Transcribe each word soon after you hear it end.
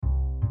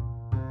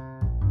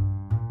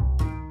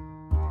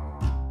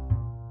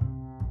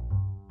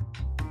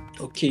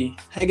Okay,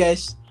 hi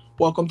guys,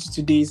 welcome to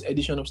today's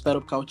edition of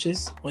Startup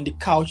Couches. On the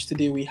couch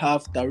today we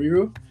have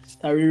Tariro.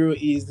 Tariro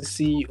is the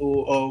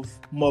CEO of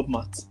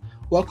MobMart.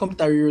 Welcome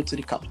Tariro to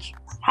the couch.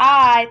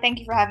 Hi, thank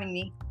you for having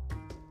me.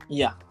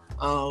 Yeah.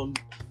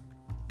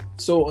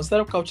 So on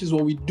Startup Couches,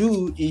 what we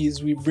do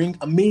is we bring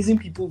amazing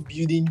people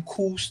building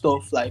cool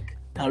stuff like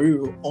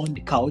Tariro on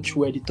the couch,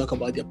 where they talk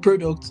about their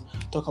products,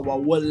 talk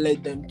about what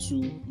led them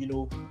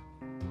to,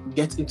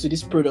 get into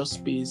this product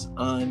space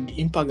and the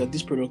impact that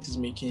this product is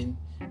making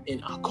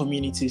in our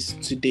communities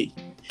today.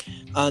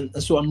 And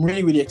so I'm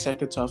really, really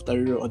excited to have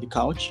Tariro on the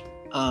couch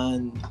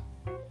and,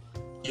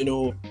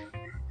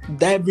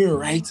 diving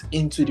right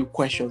into the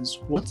questions.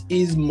 What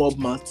is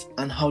MobMart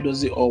and how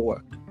does it all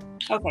work?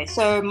 Okay,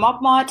 so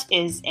MobMart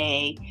is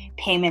a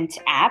payment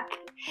app,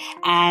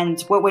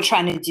 and what we're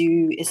trying to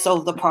do is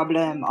solve the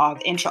problem of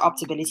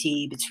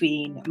interoperability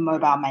between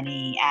mobile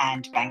money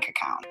and bank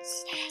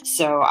accounts.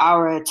 So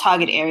our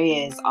target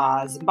areas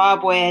are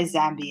Zimbabwe,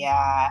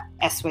 Zambia,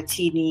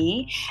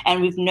 Eswatini,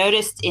 and we've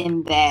noticed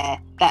in there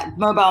that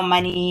mobile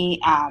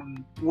money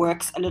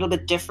works a little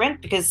bit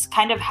different because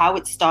kind of how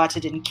it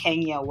started in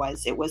Kenya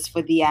was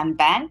for the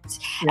unbanked,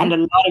 and a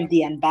lot of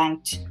the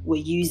unbanked were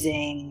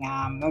using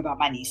mobile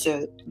money.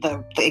 So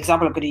the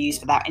example I'm going to use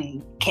for that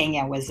in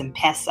Kenya was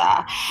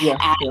M-Pesa.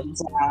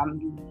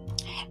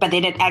 But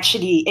then it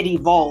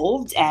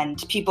evolved,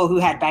 and people who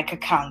had bank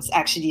accounts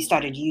actually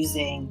started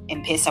using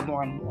M-Pesa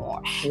more and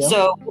more. Yeah.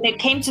 So when it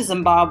came to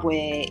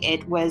Zimbabwe,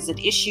 it was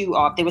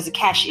there was a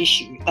cash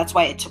issue. That's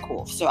why it took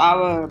off. So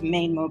our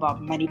main mobile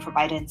money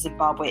provider in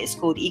Zimbabwe is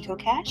called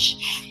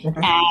EcoCash.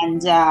 Okay.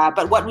 And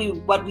but what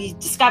we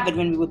discovered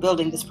when we were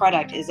building this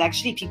product is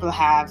actually people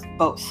have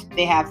both.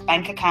 They have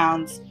bank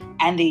accounts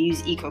and they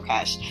use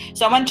EcoCash.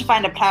 So I wanted to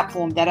find a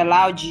platform that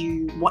allowed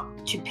you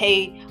to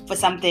pay for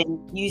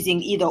something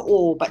using either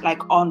or, but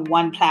like on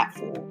one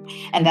platform.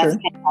 And that's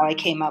how I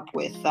came up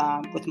with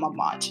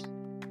MobMart.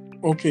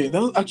 Okay,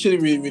 that was actually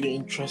really, really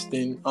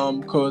interesting.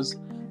 Because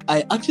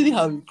I actually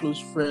have a close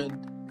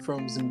friend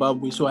from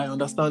Zimbabwe, so I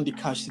understand the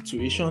cash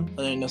situation, and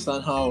I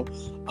understand how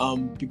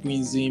people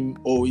in Zim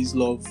always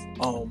love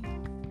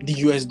the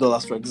US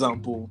dollars, for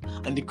example,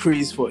 and the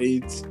craze for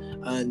it.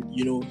 And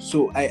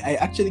so I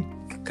actually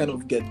kind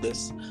of get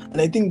this, and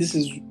I think this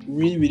is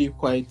really, really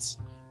quite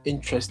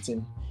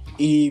interesting.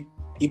 A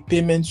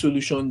payment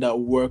solution that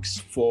works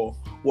for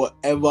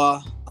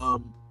whatever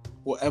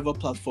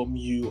platform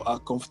you are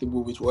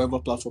comfortable with, whatever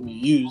platform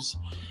you use,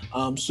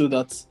 so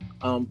that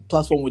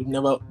platform would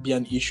never be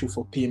an issue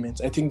for payments.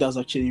 I think that's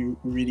actually a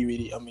really,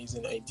 really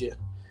amazing idea.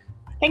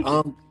 Thank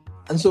you.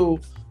 And so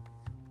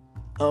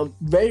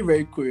very,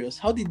 very curious,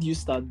 how did you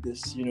start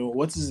this?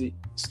 What is the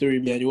story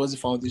behind it? What's the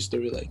founding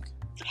story like?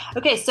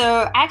 Okay,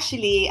 so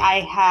actually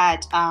I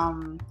had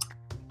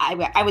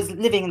I was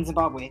living in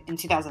Zimbabwe in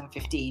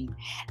 2015,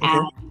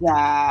 and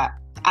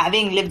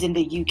having lived in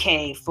the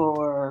UK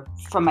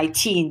from my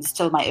teens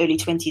till my early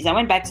 20s, I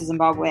went back to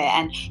Zimbabwe,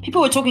 and people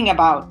were talking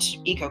about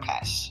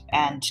EcoCash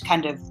and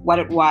kind of what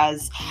it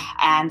was,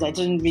 and I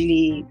didn't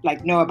really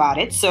know about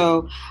it.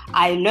 So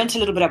I learned a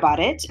little bit about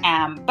it,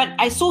 but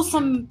I saw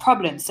some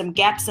problems, some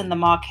gaps in the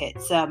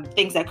market, some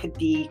things that could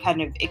be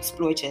kind of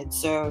exploited.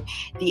 So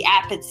the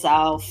app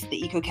itself, the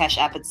EcoCash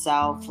app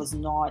itself, was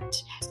not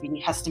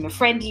really customer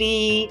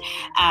friendly.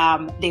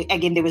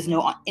 There was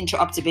no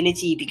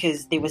interoperability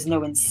because there was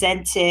no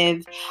incentive.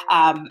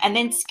 And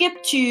then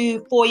skip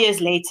to 4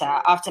 years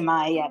later, after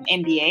my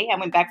MBA, I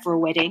went back for a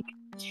wedding,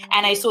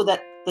 and I saw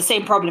that the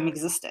same problem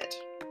existed.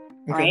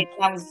 Right?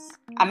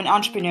 I'm an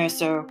entrepreneur,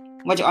 so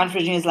what do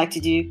entrepreneurs like to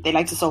do? They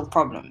like to solve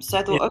problems. So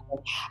I thought,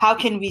 okay, how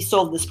can we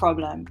solve this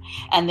problem?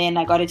 And then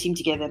I got a team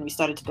together and we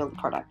started to build the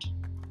product.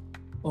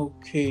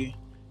 Okay,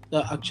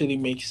 that actually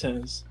makes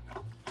sense.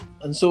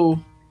 And so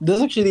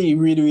that's actually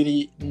really,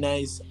 really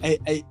nice.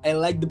 I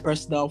like the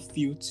personal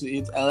feel to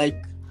it. I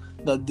like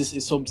that this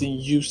is something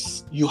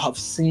you have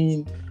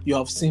seen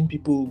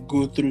people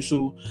go through.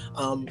 So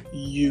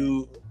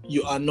you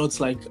are not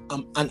like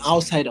an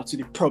outsider to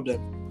the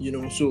problem,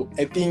 So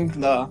I think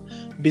that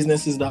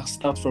businesses that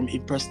start from a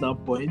personal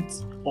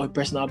point or a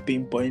personal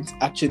pain point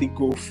actually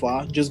go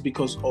far just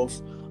because of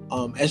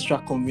extra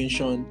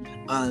convention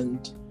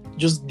and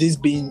just this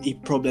being a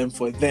problem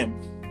for them,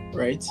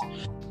 right?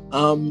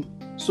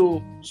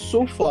 So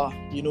far,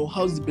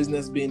 how's the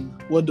business been?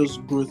 What does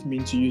growth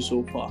mean to you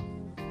so far?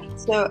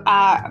 So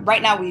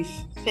right now we've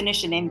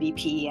finished an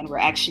MVP and we're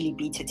actually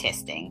beta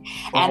testing.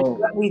 And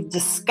what we've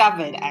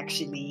discovered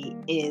actually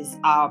is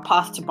our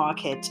path to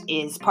market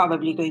is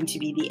probably going to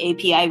be the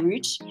API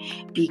route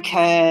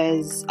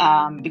because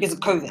of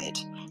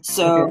COVID.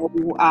 So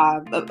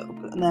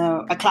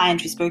a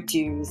client we spoke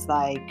to was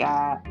like,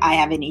 I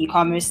have an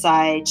e-commerce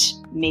site.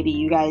 Maybe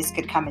you guys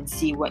could come and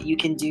see what you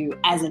can do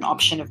as an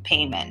option of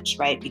payment,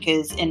 right?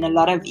 Because in a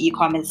lot of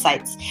e-commerce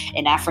sites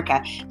in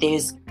Africa,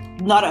 there's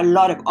not a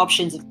lot of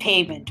options of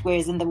payment.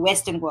 Whereas in the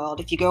Western world,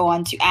 if you go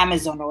on to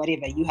Amazon or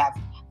whatever, you have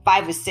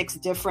 5 or 6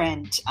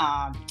 different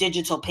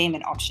digital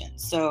payment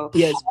options. So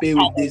yes, pay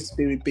with this,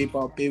 pay with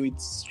PayPal, pay with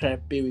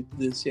Stripe, pay with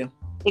this, yeah.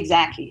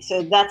 Exactly.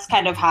 So that's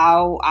kind of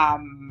how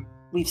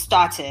we've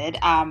started.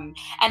 And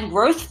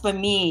growth for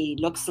me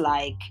looks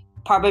like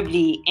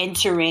probably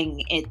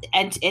entering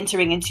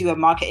into a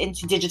market,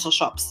 into digital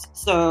shops.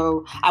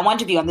 So I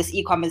want to be on this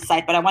e-commerce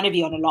site, but I want to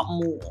be on a lot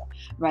more,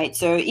 right?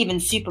 So even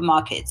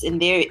supermarkets in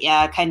their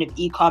kind of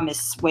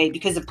e-commerce way,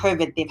 because of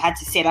COVID, they've had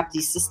to set up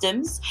these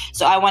systems.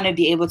 So I want to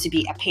be able to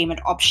be a payment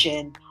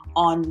option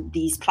on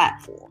these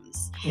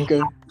platforms.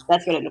 Okay.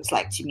 That's what it looks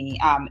like to me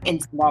in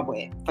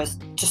Zimbabwe,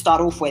 first to start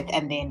off with,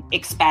 and then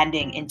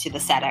expanding into the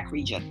SADC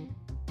region.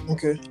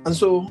 Okay. And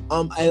so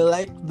I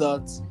like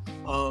that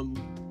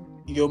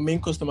your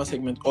main customer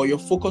segment, or your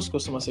focus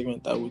customer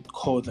segment, I would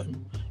call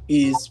them,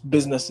 is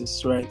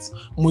businesses, right?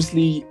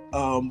 Mostly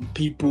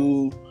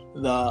people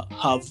that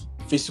have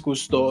physical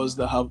stores,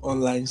 that have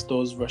online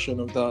stores version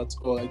of that,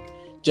 or like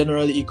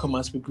generally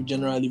e-commerce people,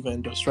 generally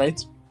vendors,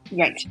 right?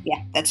 Right.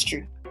 Yeah, that's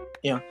true.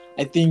 Yeah,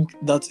 I think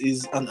that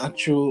is an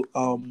actual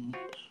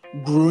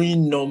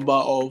growing number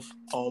of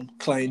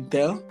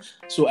clientele.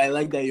 So I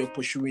like that you're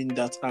pursuing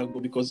that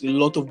angle, because a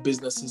lot of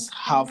businesses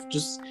have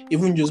just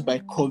by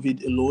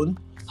COVID alone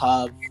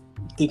have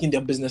taken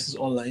their businesses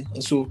online,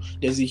 and so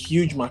there's a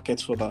huge market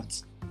for that.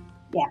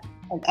 Yeah,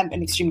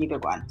 an extremely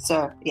big one.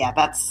 So yeah,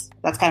 that's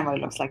kind of what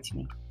it looks like to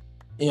me.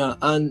 Yeah,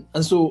 and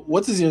so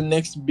what is your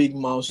next big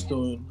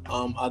milestone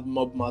at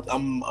MobMart?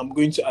 I'm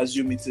going to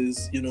assume it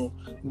is,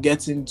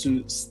 getting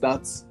to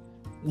start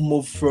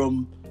move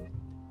from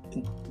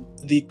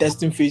the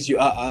testing phase you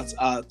are at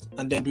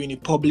and then doing a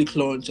public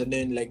launch, and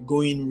then like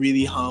going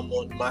really ham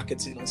on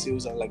marketing and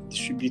sales and like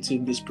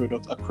distributing this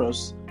product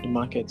across the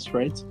markets,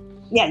 right?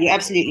 Yeah, you're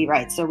absolutely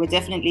right. So we're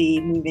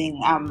definitely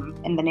moving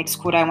in the next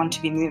quarter. I want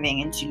to be moving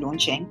into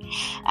launching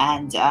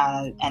and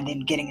then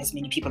getting as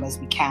many people as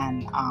we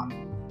can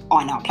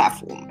on our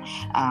platform.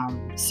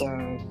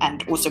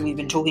 And also we've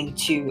been talking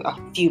to a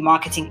few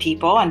marketing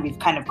people, and we've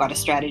kind of got a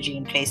strategy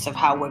in place of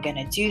how we're going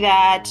to do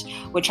that.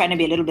 We're trying to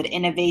be a little bit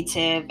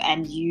innovative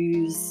and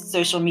use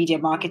social media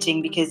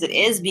marketing, because it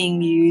is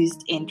being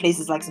used in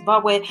places like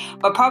Zimbabwe,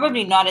 but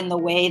probably not in the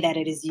way that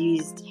it is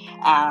used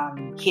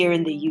here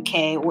in the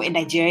UK or in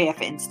Nigeria,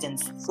 for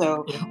instance.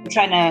 So we're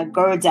trying to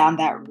go down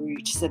that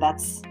route. So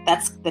that's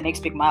the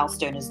next big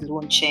milestone, is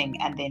launching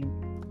and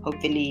then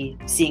hopefully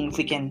seeing if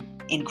we can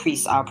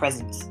increase our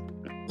presence.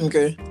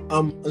 Okay.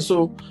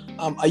 So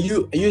are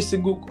you a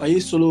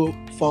solo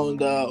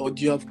founder, or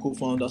do you have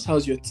co-founders?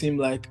 How's your team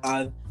like?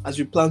 And as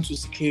you plan to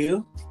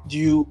scale,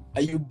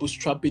 are you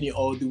bootstrapping it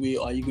all the way,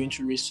 or are you going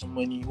to raise some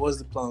money? What's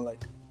the plan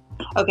like?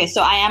 Okay,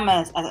 so I am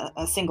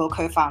a single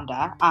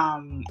co-founder,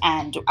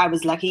 and I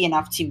was lucky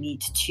enough to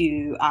meet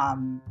two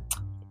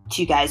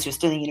guys who are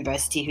still in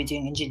university who are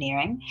doing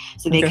engineering.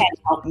 So they kind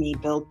of helped me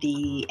build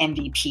the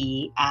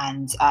MVP,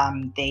 and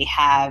they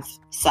have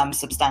some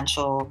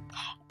substantial,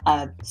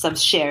 some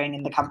sharing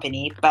in the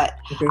company. But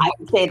I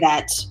would say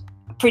that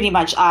pretty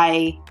much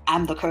I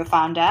am the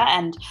co-founder.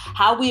 And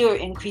how we are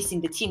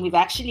increasing the team, we've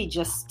actually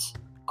just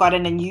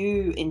gotten a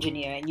new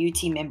engineer, a new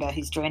team member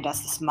who's joined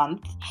us this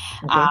month.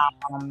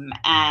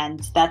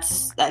 And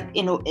that's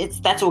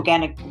that's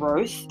organic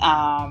growth.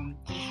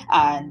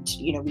 And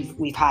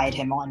we've hired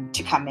him on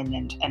to come in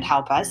and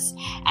help us.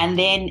 And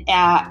then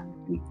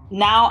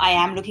now I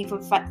am looking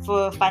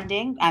for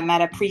funding. I'm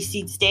at a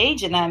pre-seed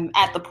stage, and I'm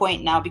at the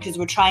point now, because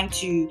we're trying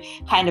to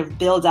kind of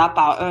build up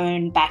our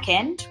own back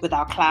end with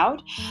our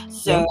cloud.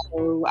 So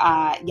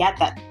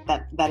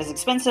that is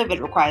expensive.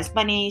 It requires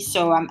money.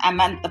 So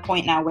I'm at the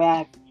point now where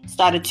I've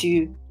started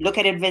to look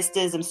at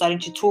investors. I'm starting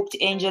to talk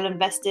to angel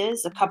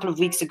investors. A couple of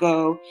weeks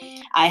ago,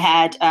 I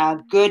had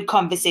good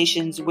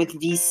conversations with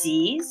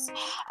VCs.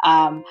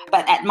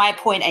 But at my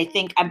point, I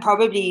think I'm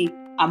probably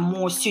a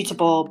more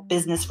suitable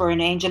business for an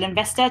angel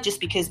investor, just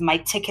because my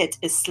ticket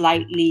is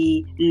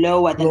slightly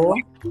lower than what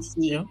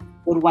VC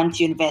would want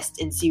to invest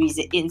in Series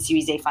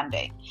A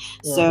funding.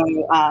 Yeah.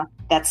 So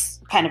that's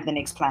kind of the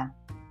next plan.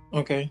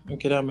 Okay,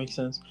 that makes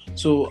sense.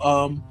 So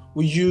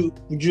would you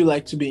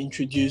like to be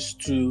introduced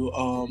to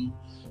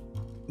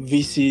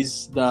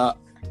VCs that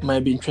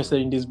might be interested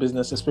in this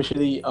business?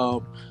 Especially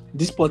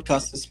this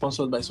podcast is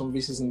sponsored by some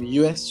VCs in the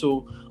US.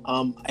 So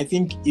I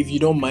think if you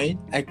don't mind,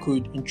 I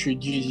could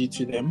introduce you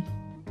to them.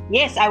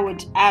 Yes, I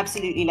would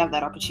absolutely love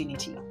that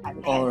opportunity.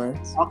 All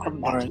right.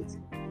 Welcome back.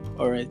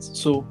 All right.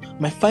 So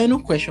my final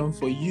question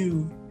for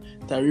you,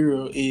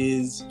 Tariro,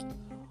 is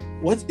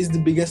what is the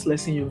biggest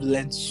lesson you've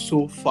learned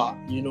so far?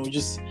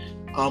 Just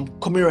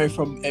coming right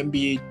from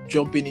MBA,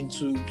 jumping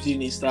into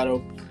being a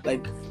startup,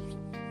 like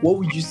what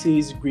would you say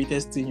is the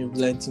greatest thing you've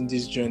learned in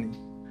this journey?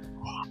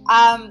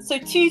 So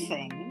two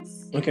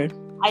things. Okay.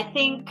 I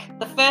think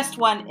the first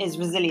one is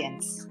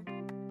resilience.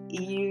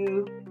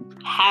 You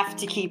have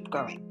to keep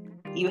going.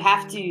 You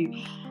have to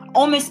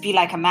almost be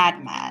like a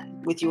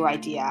madman with your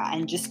idea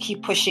and just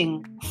keep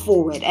pushing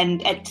forward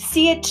and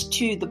see it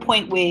to the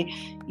point where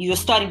you're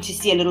starting to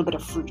see a little bit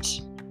of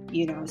fruit,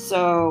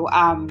 So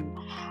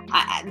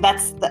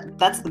that's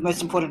the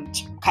most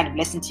important kind of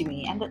lesson to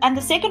me. And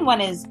the second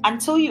one is,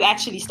 until you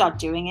actually start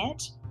doing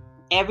it,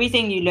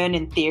 everything you learn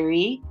in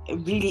theory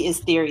really is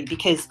theory,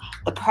 because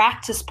the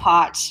practice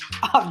part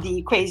of the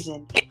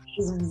equation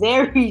is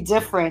very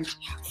different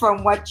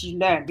from what you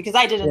learn. Because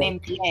I did an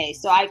MBA,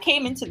 so I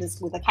came into this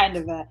with a kind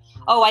of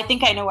I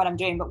think I know what I'm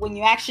doing. But when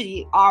you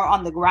actually are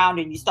on the ground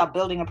and you start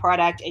building a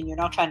product and you're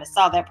not trying to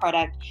sell that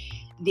product,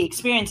 the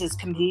experience is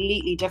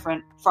completely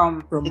different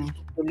from the things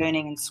you're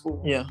learning in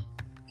school. Yeah.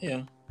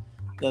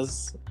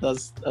 That's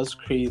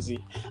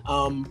crazy.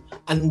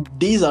 And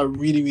these are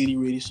really, really,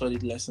 really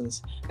solid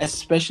lessons,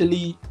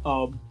 especially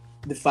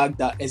the fact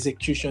that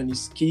execution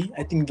is key.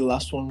 I think the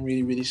last one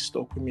really, really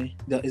stuck with me.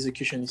 That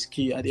execution is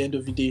key. At the end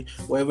of the day,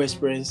 whatever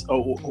experience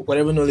or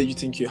whatever knowledge you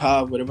think you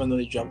have, whatever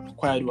knowledge you have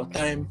acquired over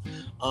time,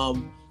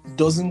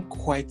 doesn't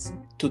quite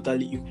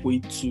totally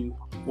equate to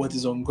what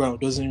is on ground,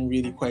 doesn't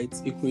really quite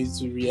equate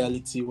to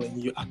reality when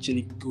you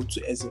actually go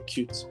to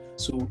execute.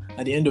 So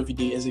at the end of the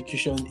day,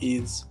 execution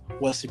is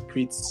what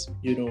separates,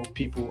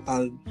 people,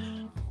 and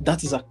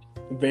that is a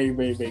very,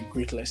 very, very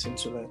great lesson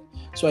to learn.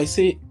 So I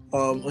say,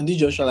 on this,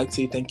 Joshua, I'd like to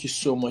say thank you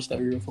so much,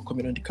 Dariro, for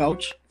coming on the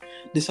couch.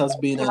 This has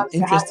been an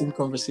interesting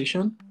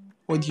conversation.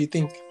 What do you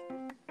think?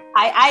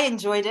 I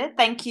enjoyed it.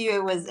 Thank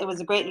you. It was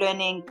a great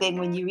learning thing.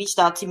 When you reached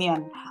out to me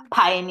on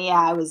Pioneer,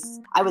 I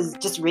was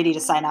just ready to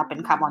sign up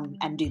and come on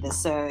and do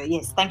this. So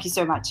yes, thank you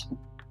so much.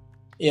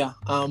 Yeah.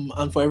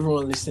 And for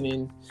everyone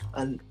listening,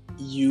 and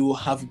you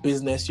have a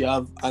business, you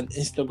have an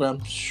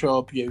Instagram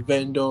shop, you're a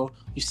vendor,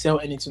 you sell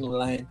anything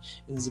online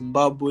in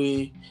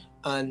Zimbabwe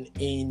and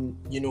in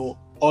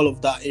all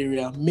of that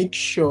area, make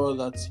sure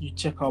that you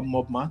check out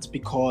MobMart,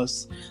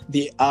 because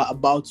they are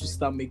about to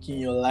start making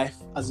your life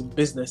as a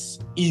business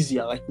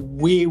easier, like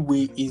way,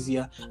 way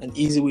easier, an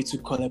easy way to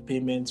collect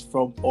payments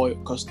from all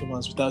your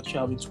customers without you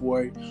having to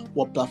worry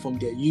what platform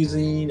they're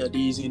using. Are they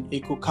using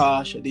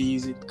EcoCash? Are they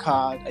using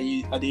card?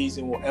 Are they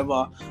using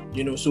whatever?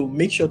 So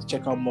make sure to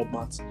check out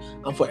MobMart.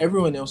 And for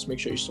everyone else, make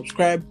sure you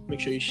subscribe, make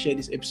sure you share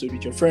this episode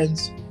with your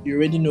friends. You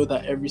already know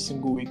that every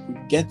single week we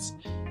get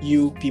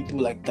you people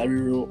like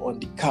Dariro on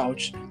the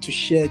couch to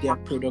share their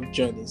product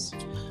journeys.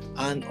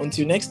 And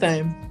until next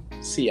time,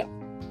 see ya.